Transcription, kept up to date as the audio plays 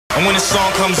And when the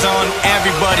song comes on,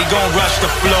 everybody gon' rush the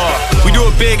floor. We do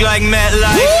it big like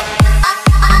MetLife.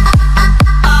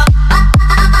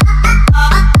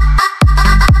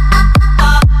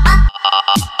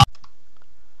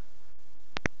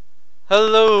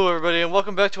 Hello everybody and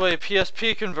welcome back to a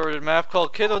PSP converted map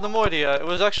called Cato Neimoidia. It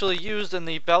was actually used in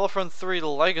the Battlefront 3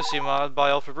 Legacy mod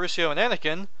by Fabricio and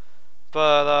Anakin,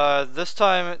 but this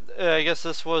time I guess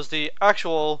this was the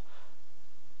actual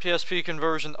PSP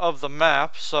conversion of the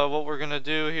map. So what we're gonna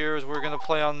do here is we're gonna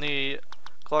play on the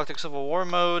Galactic Civil War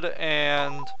mode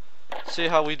and see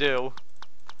how we do.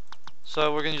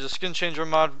 So we're gonna use a skin changer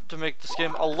mod to make this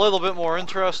game a little bit more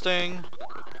interesting.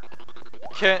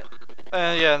 Yeah,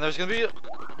 and there's gonna be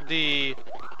the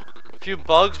few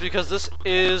bugs because this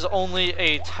is only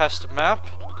a test map.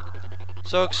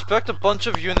 So expect a bunch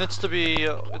of units to be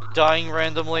dying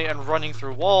randomly and running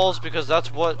through walls because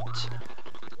that's what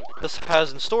this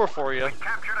has in store for you.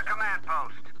 Captured a command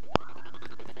post.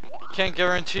 Can't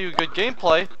guarantee you good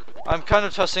gameplay. I'm kind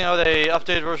of testing out a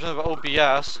updated version of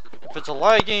OBS. If it's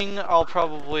lagging, I'll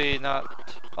probably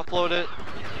not upload it.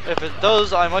 If it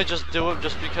does, I might just do it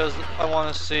just because I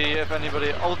want to see if anybody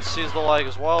else sees the lag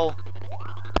as well.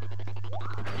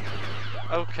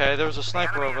 Okay, there's a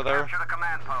sniper over there.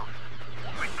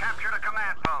 We captured a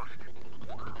command post.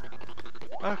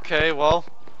 Okay, well,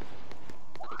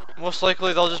 most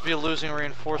likely they'll just be losing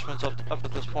reinforcements up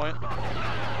at this point.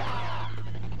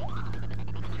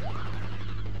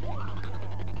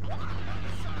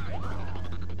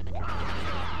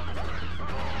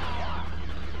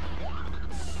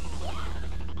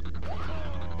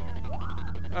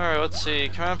 Alright, let's see.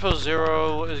 Command Post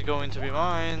 0 is going to be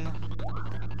mine.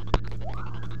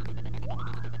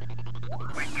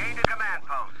 We gained a command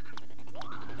post.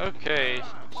 Okay,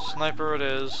 sniper it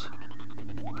is.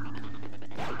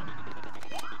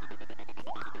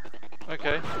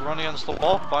 Okay, running against the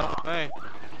wall, fine with me.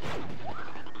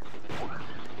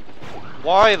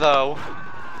 Why though?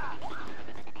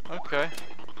 Okay.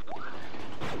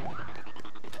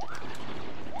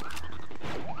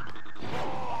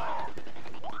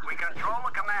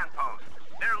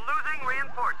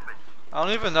 I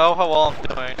don't even know how well I'm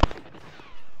doing.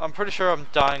 I'm pretty sure I'm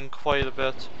dying quite a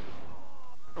bit.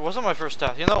 It wasn't my first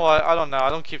death. You know what? I don't know. I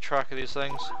don't keep track of these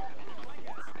things.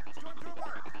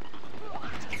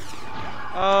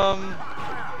 Come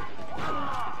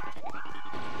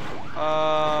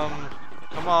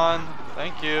on.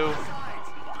 Thank you.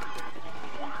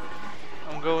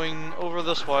 I'm going over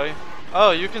this way.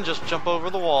 Oh, you can just jump over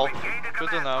the wall. Good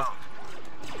to know.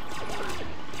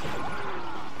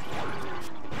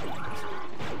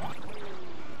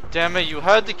 Damn it, you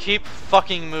had to keep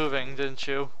fucking moving, didn't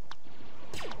you?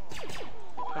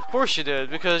 Of course you did,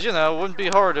 because, you know, it wouldn't be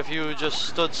hard if you just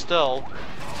stood still.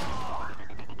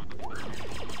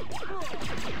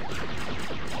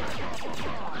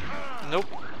 Nope,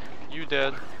 you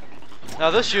did.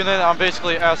 Now this unit I'm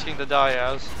basically asking to die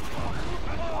as.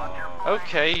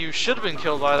 Okay, you should have been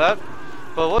killed by that,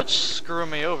 but let's screw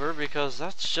me over because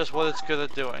that's just what it's good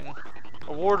at doing.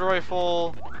 Award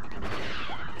rifle.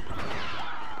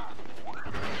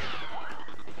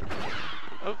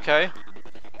 Okay.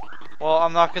 Well,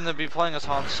 I'm not going to be playing as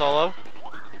Han Solo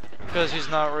because he's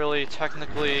not really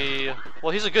technically...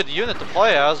 Well, he's a good unit to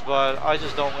play as, but I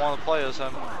just don't want to play as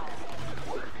him.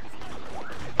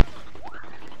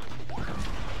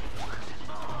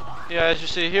 Yeah, as you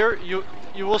see here, you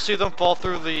will see them fall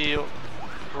through the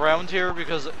ground here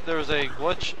because there's a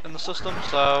glitch in the system,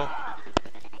 so...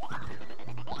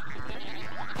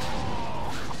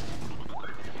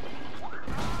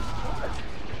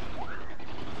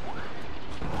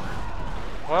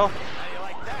 Well,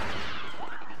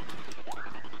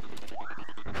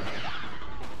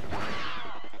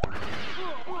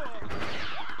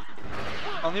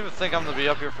 I don't even think I'm gonna be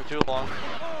up here for too long.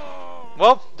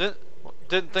 Well,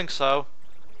 didn't think so.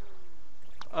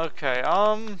 Okay,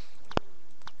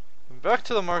 back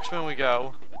to the marksman we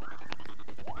go.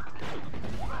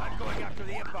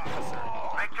 Victory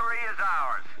is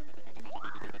ours.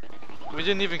 We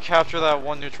didn't even capture that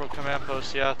one neutral command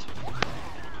post yet.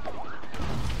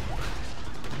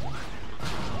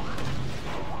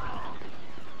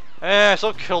 I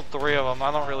still killed 3 of them.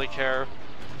 I don't really care.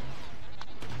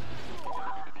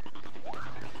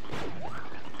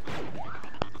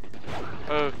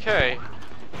 Okay.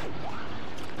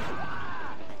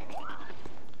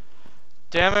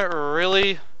 Damn it,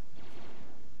 really?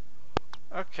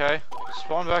 Okay.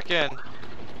 Spawn back in.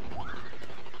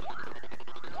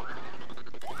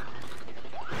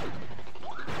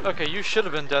 Okay, you should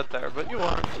have been dead there, but you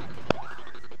weren't.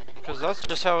 Because that's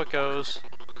just how it goes.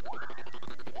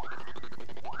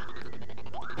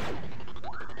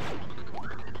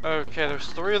 Okay, there's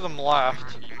 3 of them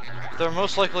left. They're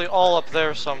most likely all up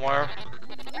there somewhere.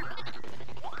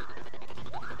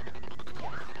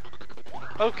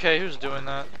 Okay, who's doing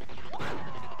that?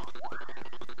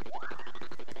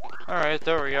 Alright,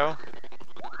 there we go.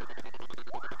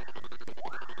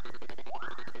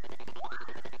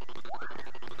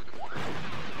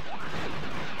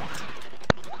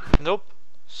 Nope.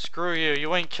 Screw you,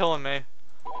 you ain't killing me.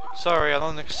 Sorry, I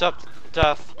don't accept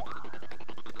death.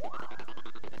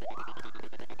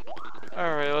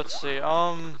 Alright, let's see.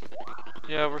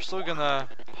 Yeah, we're still gonna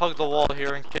hug the wall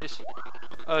here in case.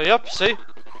 Yep, see?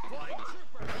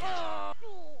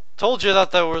 Told you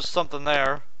that there was something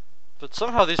there. But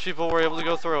somehow these people were able to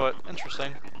go through it.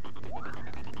 Interesting.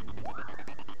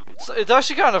 It's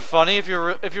actually kind of funny if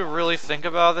you really think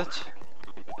about it.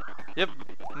 Yep,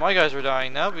 my guys are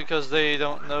dying now because they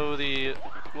don't know the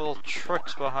little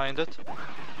tricks behind it.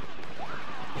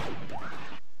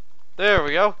 There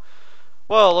we go.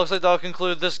 Well, it looks like that'll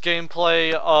conclude this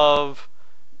gameplay of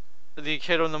the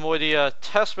Cato Neimoidia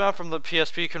test map from the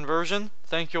PSP conversion.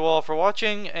 Thank you all for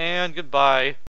watching, and goodbye.